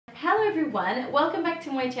Hello everyone, welcome back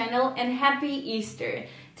to my channel and happy Easter!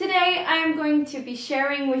 Today I am going to be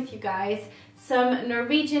sharing with you guys some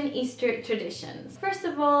Norwegian Easter traditions. First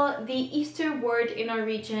of all, the Easter word in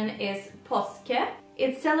Norwegian is påske.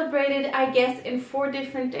 It's celebrated, I guess, in 4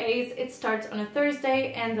 different days. It starts on a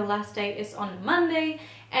Thursday and the last day is on a Monday.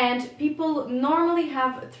 And people normally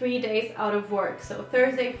have 3 days out of work, so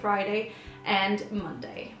Thursday, Friday and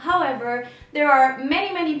Monday. However, there are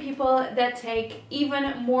many people that take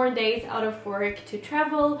even more days out of work to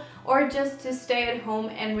travel or just to stay at home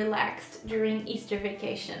and relax during Easter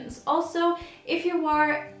vacations. Also, if you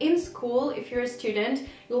are in school, if you're a student,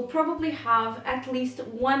 you'll probably have at least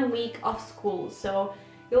 1 week of school, so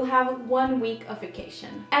you'll have 1 week of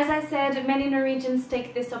vacation. As I said, many Norwegians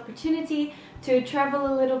take this opportunity to travel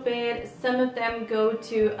a little bit. Some of them go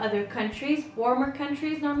to other countries, warmer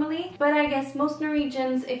countries normally, but I guess most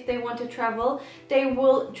Norwegians, if they want to travel, they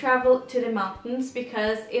will travel to the mountains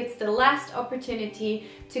because it's the last opportunity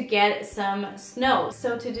to get some snow.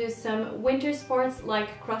 So to do some winter sports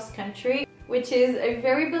like cross country, which is a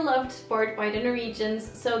very beloved sport by the Norwegians.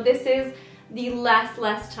 So this is the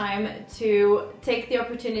last time to take the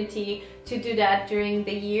opportunity to do that during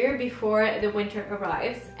the year before the winter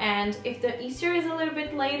arrives. And if the Easter is a little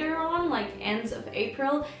bit later on, like ends of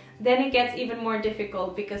April, then it gets even more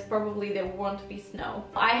difficult because probably there won't be snow.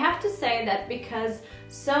 I have to say that because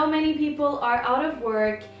so many people are out of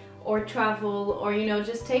work or travel or, you know,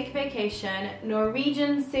 just take vacation,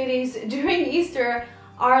 Norwegian cities during Easter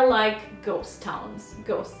are like ghost towns,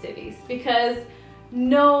 ghost cities, because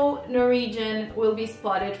no Norwegian will be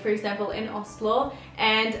spotted, for example, in Oslo,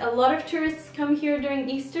 and a lot of tourists come here during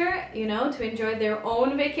Easter, you know, to enjoy their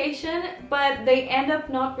own vacation, but they end up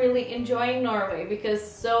not really enjoying Norway because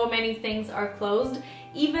so many things are closed.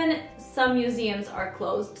 Even some museums are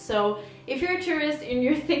closed. So if you're a tourist and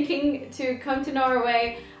you're thinking to come to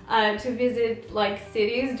Norway to visit like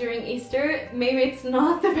cities during Easter, maybe it's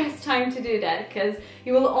not the best time to do that because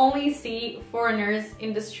you will only see foreigners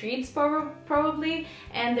in the streets probably,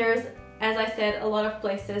 and there's, as I said, a lot of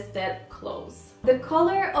places that close. The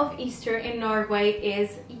color of Easter in Norway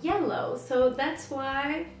is yellow, so that's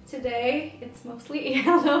why today it's mostly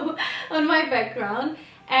yellow on my background.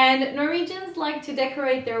 And Norwegians like to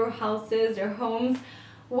decorate their houses, their homes,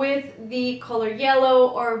 with the color yellow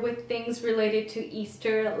or with things related to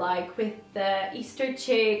Easter, like with the Easter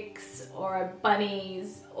chicks or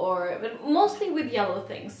bunnies, but mostly with yellow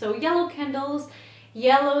things. So yellow candles,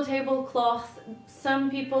 yellow tablecloth. Some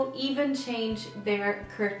people even change their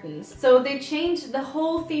curtains. So they change the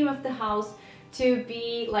whole theme of the house to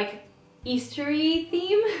be like Eastery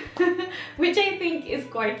theme, which I think is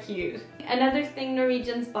quite cute. Another thing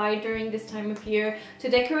Norwegians buy during this time of year to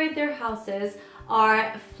decorate their houses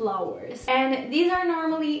are flowers, and these are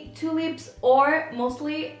normally tulips or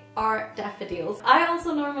mostly are daffodils. I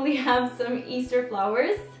also normally have some Easter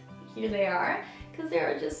flowers. Here they are, because they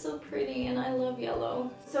are just so pretty and I love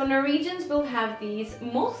yellow. So Norwegians will have these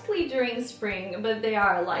mostly during spring, but they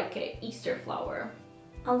are like an Easter flower.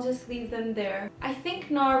 I'll just leave them there. I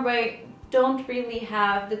think Norway don't really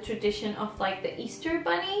have the tradition of like the Easter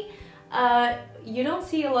bunny. You don't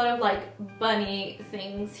see a lot of like bunny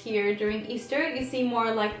things here during Easter. You see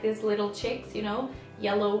more like these little chicks, you know,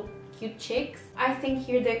 yellow cute chicks. I think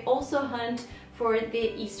here they also hunt for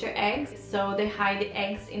the Easter eggs, so they hide the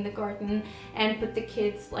eggs in the garden and put the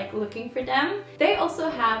kids like looking for them. They also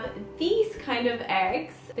have these kind of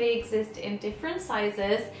eggs. They exist in different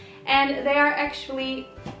sizes and they are actually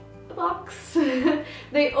a box.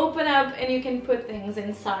 They open up and you can put things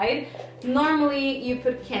inside. Normally you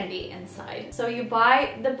put candy inside. So you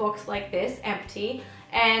buy the box like this, empty,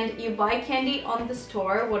 and you buy candy on the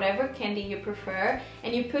store, whatever candy you prefer,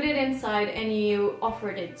 and you put it inside and you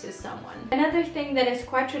offered it to someone. Another thing that is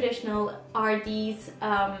quite traditional are these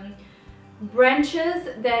branches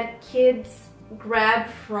that kids grab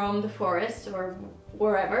from the forest or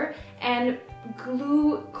wherever and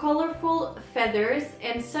glue colorful feathers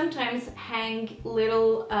and sometimes hang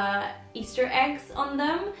little Easter eggs on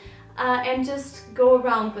them and just go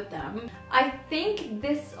around with them. I think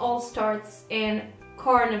this all starts in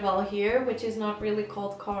Carnival here, which is not really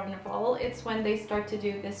called Carnival. It's when they start to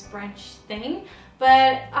do this branch thing,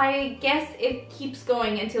 but I guess it keeps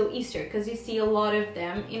going until Easter because you see a lot of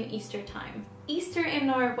them in Easter time. Easter in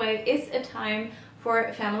Norway is a time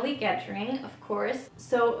for family gathering, of course.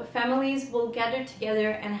 So families will gather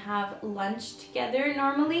together and have lunch together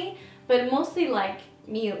normally, but mostly like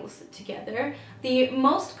meals together. The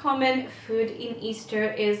most common food in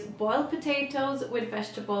Easter is boiled potatoes with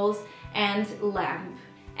vegetables and lamb.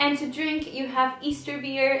 And to drink, you have Easter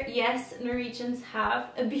beer. Yes, Norwegians have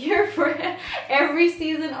a beer for every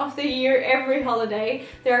season of the year, every holiday.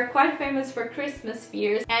 They are quite famous for Christmas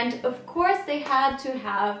beers. And of course, they had to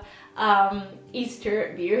have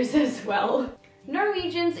Easter beers as well.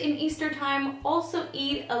 Norwegians in Easter time also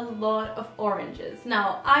eat a lot of oranges.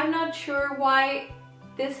 Now, I'm not sure why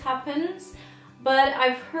this happens, but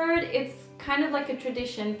I've heard it's kind of like a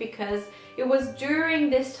tradition because it was during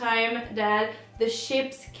this time that the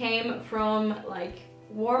ships came from like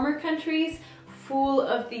warmer countries full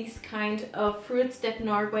of these kind of fruits that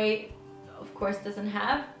Norway of course doesn't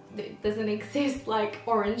have. It doesn't exist like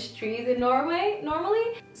orange trees in Norway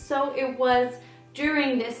normally. So it was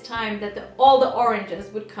during this time that all the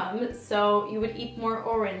oranges would come, so you would eat more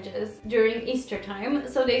oranges during Easter time.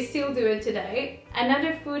 So they still do it today.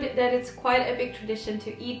 Another food that it's quite a big tradition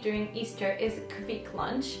to eat during Easter is Kvikk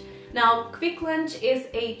Lunsj. Now, Kvikk Lunsj is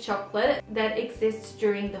a chocolate that exists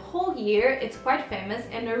during the whole year. It's quite famous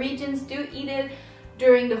and Norwegians do eat it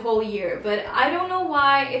during the whole year, but I don't know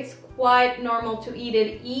why it's quite normal to eat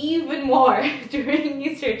it even more during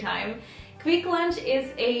Easter time. Kvikk Lunsj is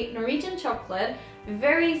a Norwegian chocolate,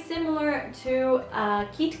 very similar to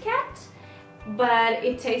Kit Kat, but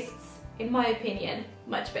it tastes, in my opinion,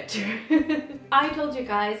 much better. I told you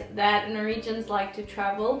guys that Norwegians like to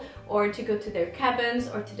travel or to go to their cabins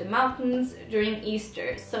or to the mountains during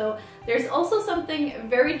Easter. So there's also something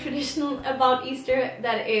very traditional about Easter,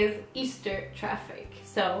 that is Easter traffic.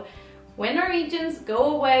 So when Norwegians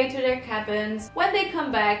go away to their cabins, when they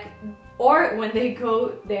come back or when they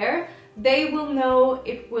go there, they will know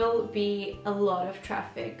it will be a lot of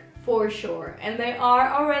traffic for sure, and they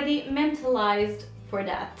are already mentalized for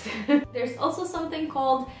that. There's also something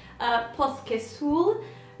called påskesol,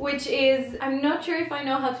 which is, I'm not sure if I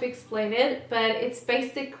know how to explain it, but it's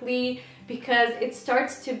basically because it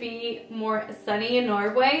starts to be more sunny in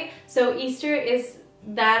Norway. So Easter is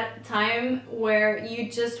that time where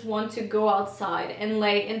you just want to go outside and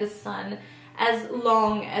lay in the sun as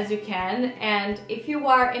long as you can, and if you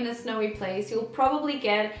are in a snowy place, you'll probably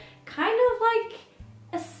get kind of like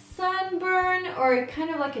a sunburn or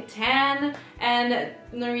kind of like a tan, and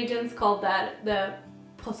Norwegians call that the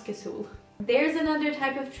påskesol. There's another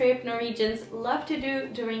type of trip Norwegians love to do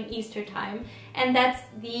during Easter time, and that's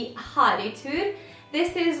the haritur.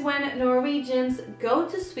 This is when Norwegians go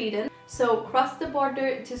to Sweden, so cross the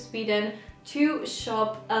border to Sweden to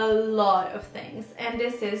shop a lot of things, and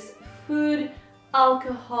this is food,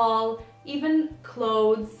 alcohol, even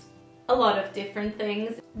clothes, a lot of different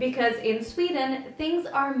things, because in Sweden things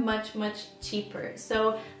are much cheaper.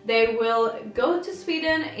 So they will go to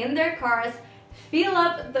Sweden in their cars, fill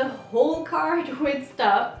up the whole cart with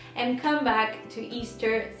stuff and come back to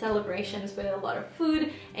Easter celebrations with a lot of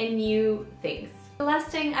food and new things. The last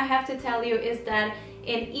thing I have to tell you is that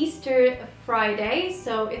in Easter Friday,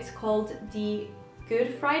 so it's called the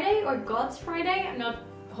Good Friday or God's Friday,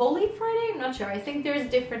 Holy Friday? I'm not sure. I think there's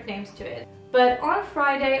different names to it. But on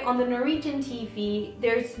Friday on the Norwegian TV,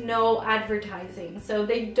 there's no advertising. So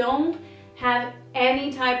they don't have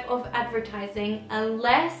any type of advertising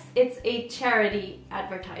unless it's a charity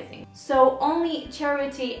advertising. So only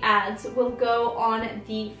charity ads will go on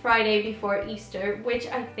the Friday before Easter, which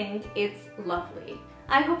I think is lovely.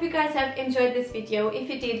 I hope you guys have enjoyed this video. If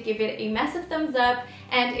you did, give it a massive thumbs up,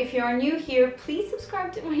 and if you are new here, please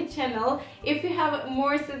subscribe to my channel. If you have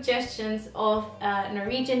more suggestions of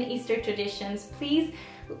Norwegian Easter traditions, please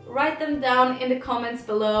write them down in the comments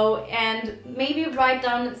below, and maybe write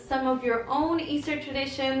down some of your own Easter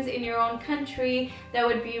traditions in your own country. That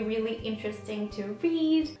would be really interesting to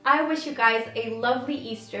read. I wish you guys a lovely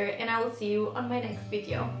Easter, and I will see you on my next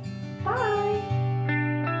video. Bye!